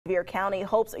Sevier County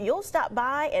hopes you'll stop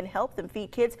by and help them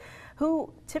feed kids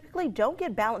who typically don't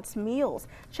get balanced meals.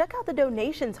 Check out the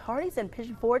donations Hardee's and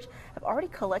Pigeon Forge have already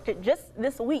collected just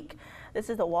this week.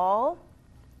 This is the wall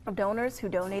of donors who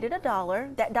donated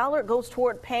 $1. That dollar goes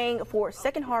toward paying for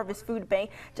Second Harvest Food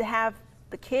Bank to have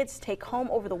the kids take home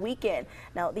over the weekend.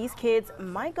 Now, these kids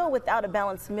might go without a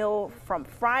balanced meal from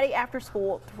Friday after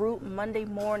school through Monday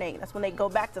morning. That's when they go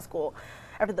back to school.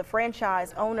 After the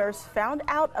franchise owners found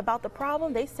out about the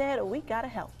problem, they said, we gotta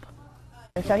help.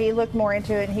 So he looked more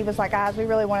into it and he was like, guys, we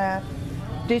really want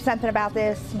to do something about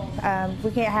this.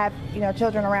 We can't have,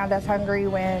 children around us hungry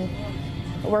when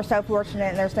we're so fortunate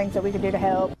and there's things that we can do to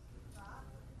help.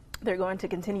 They're going to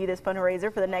continue this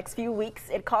fundraiser for the next few weeks.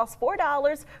 It costs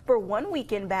 $4 for one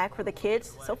weekend back for the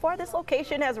kids. So far, this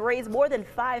location has raised more than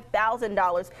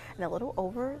 $5,000 in a little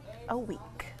over a week.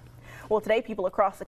 Well, today, people across the